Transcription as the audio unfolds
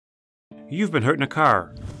You've been hurt in a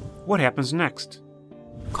car. What happens next?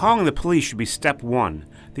 Calling the police should be step one.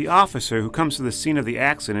 The officer who comes to the scene of the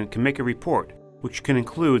accident can make a report, which can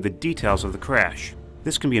include the details of the crash.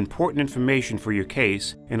 This can be important information for your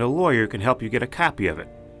case, and a lawyer can help you get a copy of it.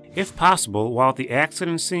 If possible, while at the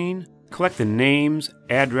accident scene, collect the names,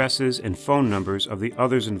 addresses, and phone numbers of the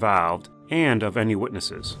others involved and of any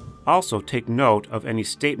witnesses. Also, take note of any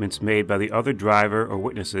statements made by the other driver or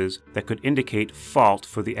witnesses that could indicate fault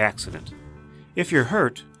for the accident. If you're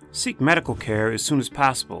hurt, seek medical care as soon as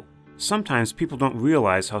possible. Sometimes people don't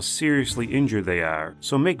realize how seriously injured they are,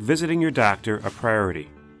 so make visiting your doctor a priority.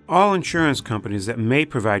 All insurance companies that may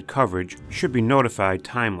provide coverage should be notified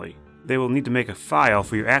timely. They will need to make a file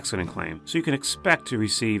for your accident claim, so you can expect to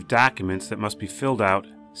receive documents that must be filled out,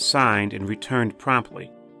 signed, and returned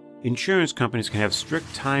promptly. Insurance companies can have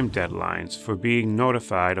strict time deadlines for being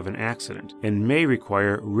notified of an accident and may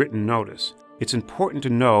require written notice. It's important to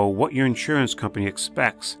know what your insurance company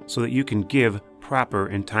expects so that you can give proper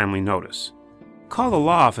and timely notice. Call the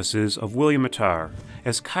law offices of William Mattar.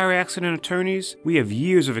 As car accident attorneys, we have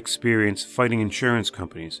years of experience fighting insurance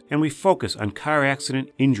companies, and we focus on car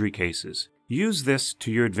accident injury cases. Use this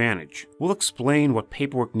to your advantage. We'll explain what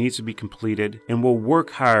paperwork needs to be completed, and we'll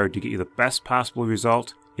work hard to get you the best possible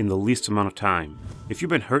result in the least amount of time. If you've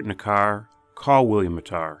been hurt in a car, call William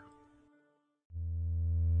Mattar.